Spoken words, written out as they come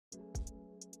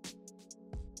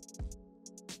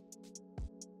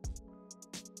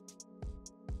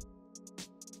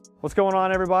What's going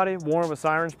on, everybody? Warren with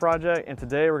Sirens Project, and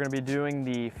today we're going to be doing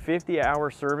the 50-hour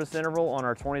service interval on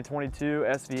our 2022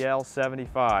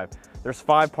 SVL75. There's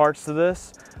 5 parts to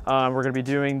this. We're going to be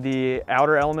doing the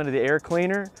outer element of the air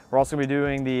cleaner. We're also going to be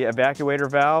doing the evacuator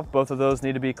valve. Both of those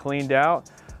need to be cleaned out.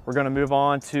 We're going to move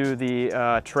on to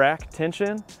the track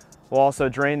tension. We'll also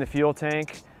drain the fuel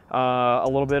tank, a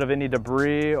little bit of any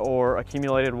debris or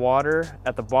accumulated water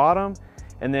at the bottom.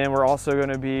 And then we're also going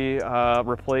to be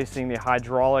replacing the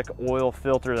hydraulic oil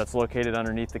filter that's located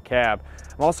underneath the cab.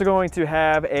 I'm also going to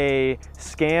have a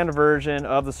scanned version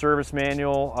of the service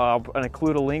manual. I'll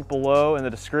include a link below in the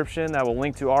description that will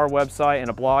link to our website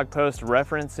and a blog post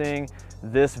referencing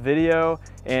this video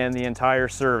and the entire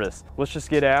service. Let's just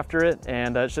get after it,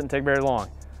 and it shouldn't take very long.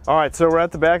 All right, so we're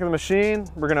at the back of the machine.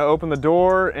 We're going to open the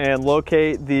door and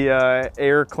locate the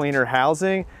air cleaner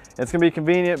housing. It's going to be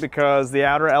convenient because the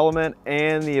outer element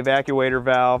and the evacuator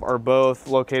valve are both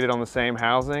located on the same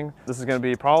housing. This is going to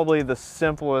be probably the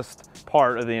simplest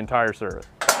part of the entire service.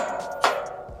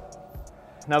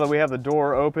 Now that we have the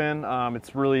door open,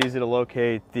 it's really easy to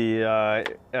locate the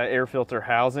air filter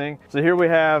housing. So here we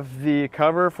have the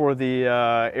cover for the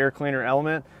air cleaner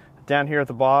element. Down here at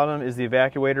the bottom is the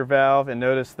evacuator valve, and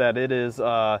notice that it is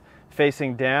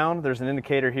facing down. There's an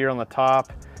indicator here on the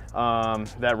top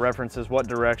that references what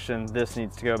direction this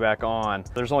needs to go back on.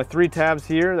 There's only 3 tabs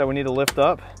here that we need to lift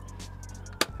up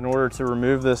in order to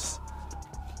remove this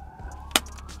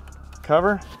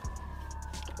cover.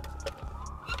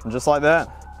 And just like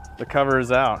that, the cover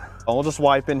is out. We'll just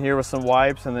wipe in here with some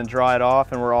wipes and then dry it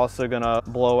off, and we're also gonna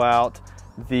blow out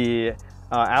the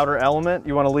outer element.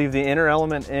 You want to leave the inner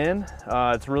element in.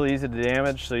 It's really easy to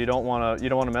damage, so you don't want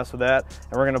to mess with that.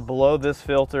 And we're going to blow this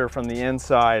filter from the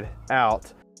inside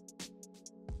out.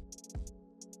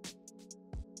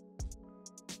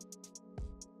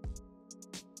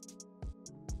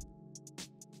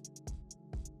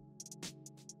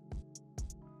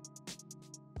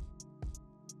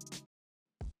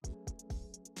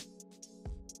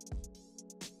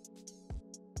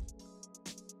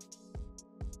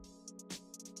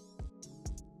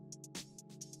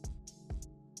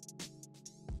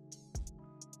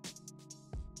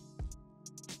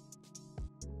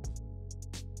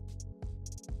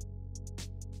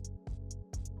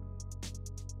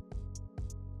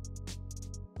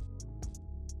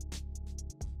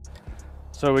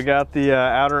 So we got the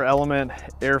outer element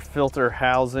air filter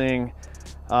housing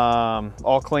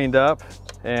all cleaned up,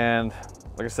 and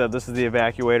like I said, this is the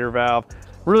evacuator valve.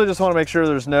 Really just want to make sure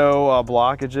there's no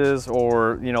blockages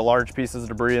or large pieces of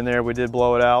debris in there. We did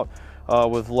blow it out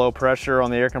with low pressure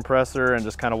on the air compressor and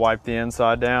just kind of wipe the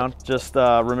inside down. Just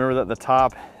remember that the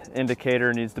top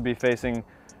indicator needs to be facing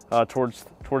towards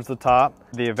the top.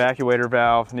 The evacuator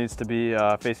valve needs to be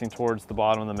facing towards the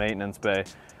bottom of the maintenance bay.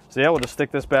 So yeah, we'll just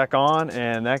stick this back on,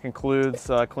 and that concludes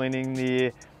cleaning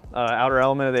the outer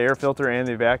element of the air filter and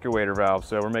the evacuator valve.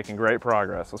 So we're making great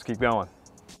progress. Let's keep going.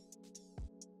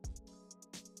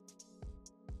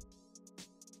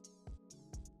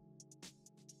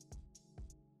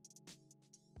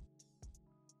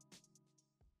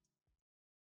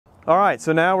 All right,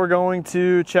 so now we're going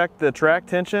to check the track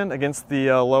tension against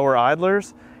the lower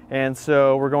idlers. And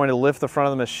so we're going to lift the front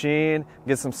of the machine,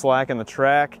 get some slack in the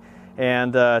track,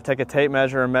 and take a tape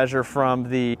measure and measure from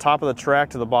the top of the track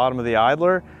to the bottom of the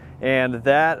idler. And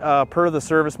that, per the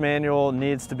service manual,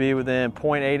 needs to be within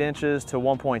 0.8 inches to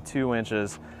 1.2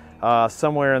 inches,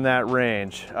 somewhere in that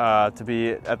range, to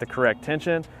be at the correct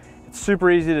tension. It's super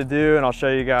easy to do, and I'll show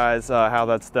you guys how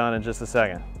that's done in just a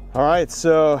second. All right,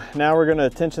 so now we're gonna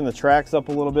tension the tracks up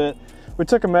a little bit. We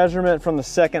took a measurement from the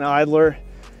second idler,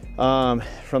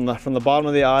 from the bottom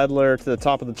of the idler to the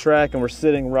top of the track, and we're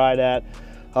sitting right at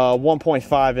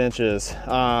 1.5 inches.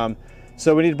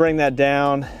 So we need to bring that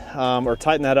down or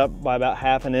tighten that up by about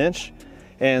 1/2 inch.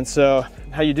 And so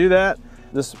how you do that,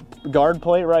 this guard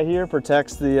plate right here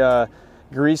protects the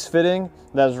grease fitting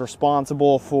that is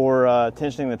responsible for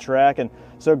tensioning the track. And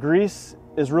so grease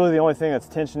is really the only thing that's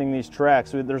tensioning these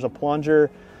tracks. So there's a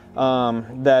plunger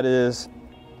that is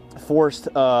forced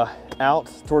out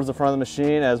towards the front of the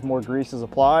machine as more grease is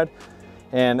applied.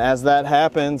 And as that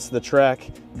happens, the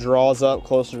track draws up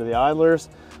closer to the idlers.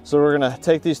 So we're gonna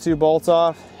take these 2 bolts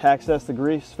off, access the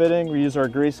grease fitting, we use our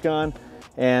grease gun,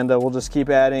 and we'll just keep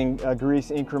adding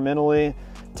grease incrementally,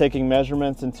 taking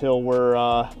measurements until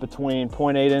we're between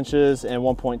 0.8 inches and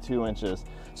 1.2 inches.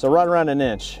 So right around 1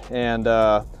 inch, and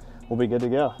we'll be good to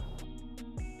go.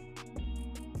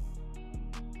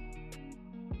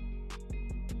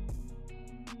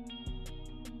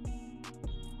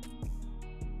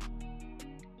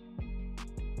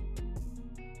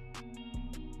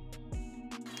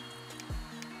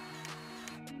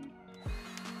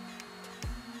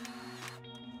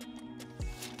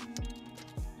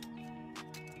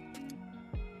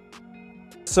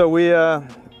 so we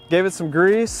gave it some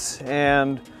grease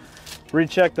and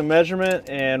rechecked the measurement,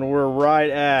 and we're right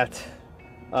at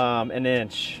an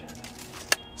inch.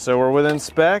 So we're within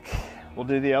spec. We'll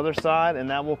do the other side, and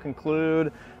that will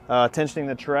conclude tensioning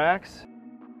the tracks.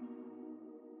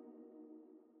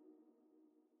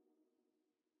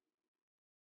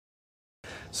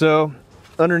 So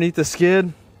underneath the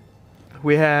skid,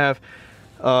 we have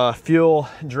a fuel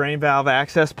drain valve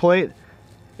access plate,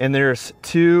 and there's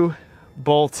 2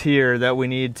 bolts here that we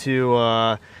need to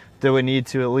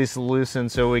at least loosen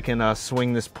so we can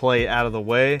swing this plate out of the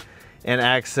way and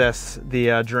access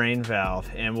the drain valve.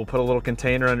 And we'll put a little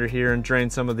container under here and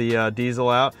drain some of the diesel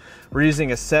out. We're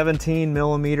using a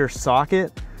 17mm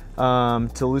socket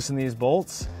to loosen these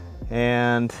bolts,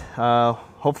 and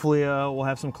hopefully we'll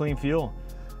have some clean fuel.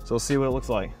 So we'll see what it looks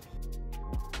like.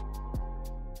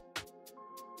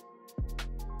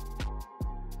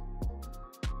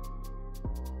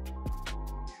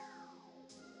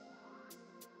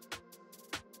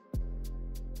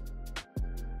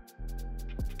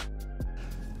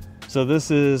 So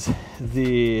this is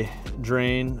the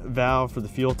drain valve for the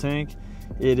fuel tank.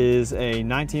 It is a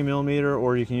 19mm,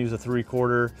 or you can use a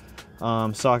 3/4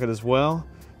 socket as well.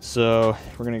 So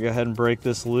we're gonna go ahead and break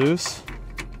this loose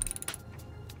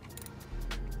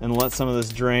and let some of this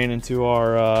drain into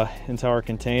our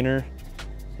container,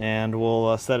 and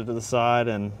we'll set it to the side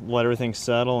and let everything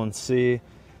settle and see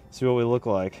what we look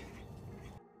like.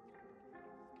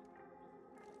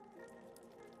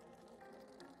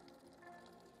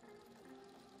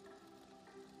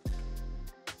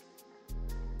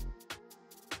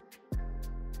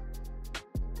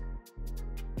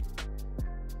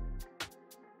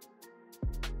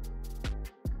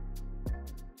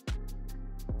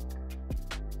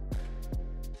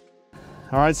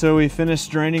 All right, so we finished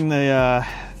draining the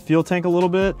fuel tank a little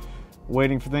bit,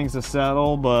 waiting for things to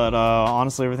settle, but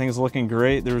honestly, everything's looking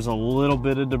great. There's a little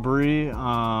bit of debris,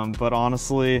 but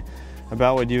honestly,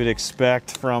 about what you would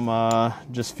expect from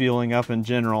just fueling up in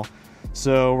general.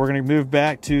 So we're gonna move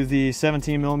back to the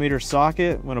 17mm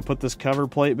socket. I'm gonna put this cover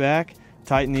plate back,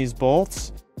 tighten these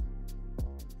bolts.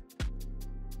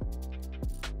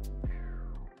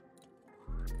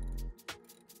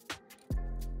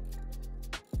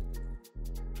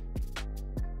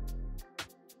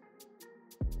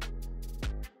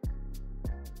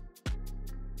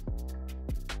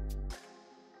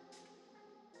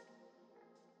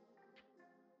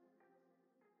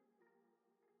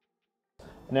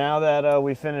 Now that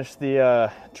we finished the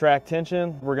track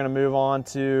tension, we're going to move on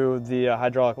to the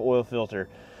hydraulic oil filter.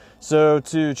 So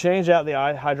to change out the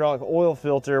hydraulic oil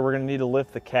filter, we're going to need to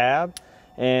lift the cab.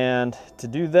 And to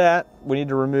do that, we need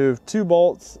to remove 2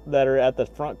 bolts that are at the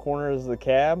front corners of the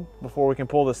cab before we can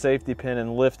pull the safety pin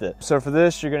and lift it. So for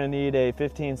this, you're going to need a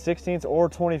 15/16 or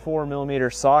 24mm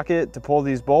socket to pull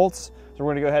these bolts. So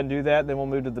we're going to go ahead and do that, then we'll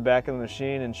move to the back of the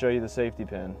machine and show you the safety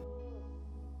pin.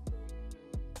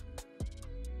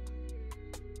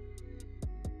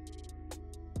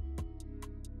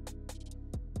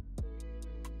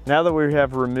 Now that we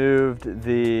have removed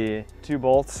the 2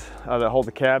 bolts that hold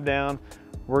the cab down,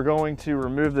 we're going to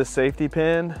remove the safety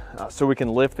pin so we can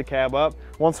lift the cab up.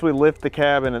 Once we lift the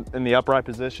cab in the upright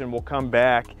position, we'll come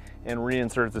back and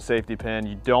reinsert the safety pin.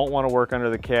 You don't want to work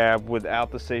under the cab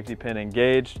without the safety pin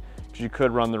engaged, because you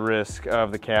could run the risk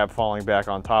of the cab falling back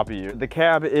on top of you. The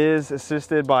cab is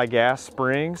assisted by gas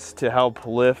springs to help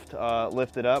lift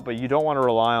it up, but you don't want to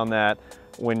rely on that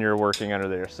when you're working under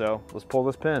there. So let's pull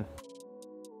this pin.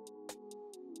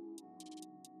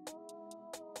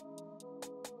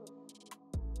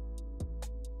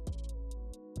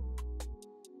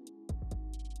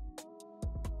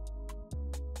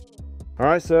 All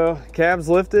right, so cab's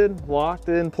lifted, locked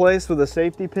in place with a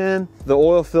safety pin. The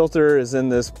oil filter is in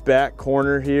this back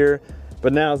corner here,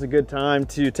 but now is a good time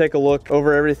to take a look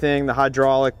over everything, the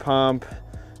hydraulic pump,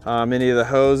 any of the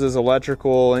hoses,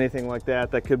 electrical, anything like that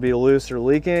could be loose or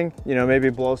leaking. You know, maybe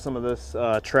blow some of this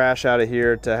trash out of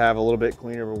here to have a little bit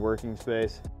cleaner of a working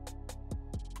space.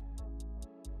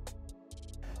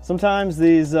 Sometimes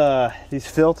these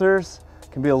filters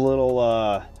can be a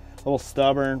little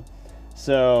stubborn.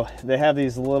 So they have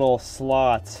these little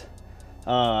slots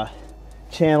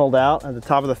channeled out at the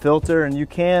top of the filter, and you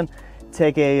can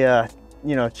take a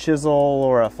chisel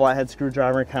or a flathead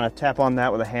screwdriver and kind of tap on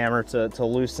that with a hammer to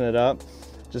loosen it up.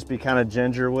 Just be kind of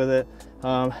ginger with it.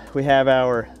 We have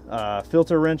our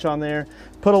filter wrench on there.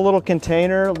 Put a little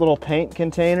container, a little paint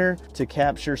container, to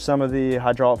capture some of the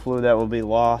hydraulic fluid that will be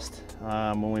lost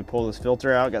when we pull this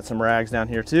filter out. Got some rags down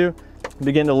here too.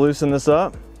 Begin to loosen this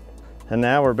up. And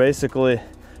now we're basically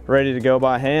ready to go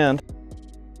by hand.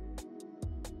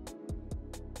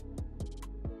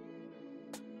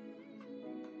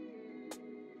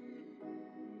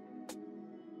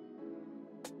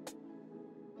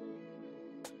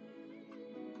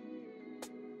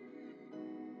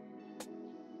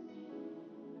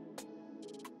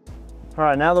 All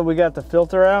right, now that we got the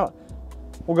filter out,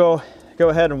 we'll go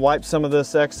ahead and wipe some of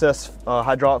this excess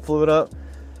hydraulic fluid up.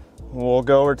 We'll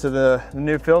go over to the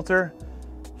new filter,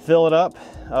 fill it up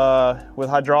with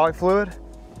hydraulic fluid,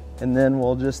 and then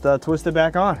we'll just twist it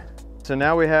back on. So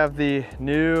now we have the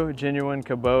new genuine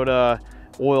Kubota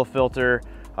oil filter.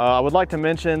 I would like to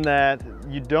mention that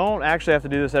you don't actually have to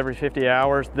do this every 50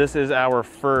 hours. This is our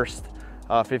first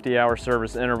 50-hour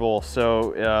service interval,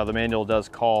 so the manual does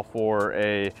call for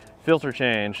a filter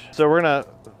change. So we're gonna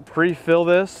pre-fill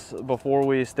this before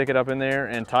we stick it up in there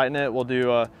and tighten it. We'll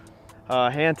do a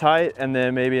hand tight and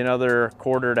then maybe another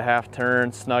quarter to half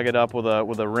turn, snug it up with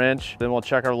a wrench. Then we'll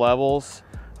check our levels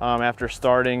after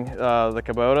starting the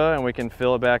Kubota, and we can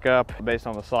fill it back up based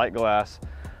on the sight glass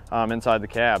inside the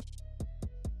cab.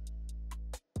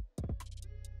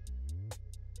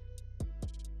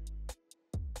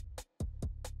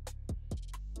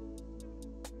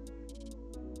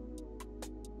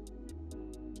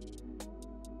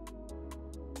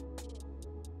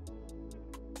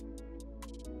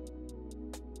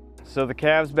 So the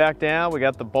cab's back down, we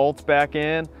got the bolts back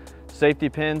in, safety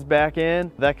pins back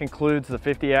in. That concludes the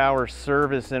 50-hour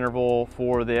service interval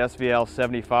for the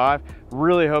SVL75.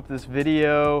 Really hope this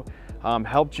video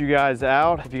helped you guys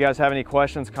out. If you guys have any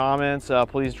questions, comments,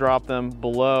 please drop them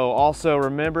below. Also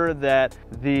remember that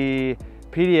the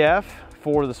PDF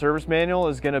for the service manual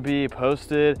is going to be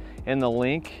posted in the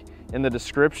link in the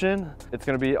description. It's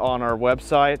going to be on our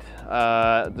website.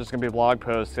 There's going to be a blog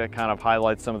post that kind of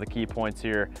highlights some of the key points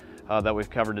here that we've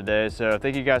covered today. So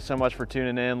thank you guys so much for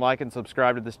tuning in. Like and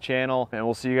subscribe to this channel, and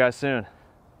we'll see you guys soon.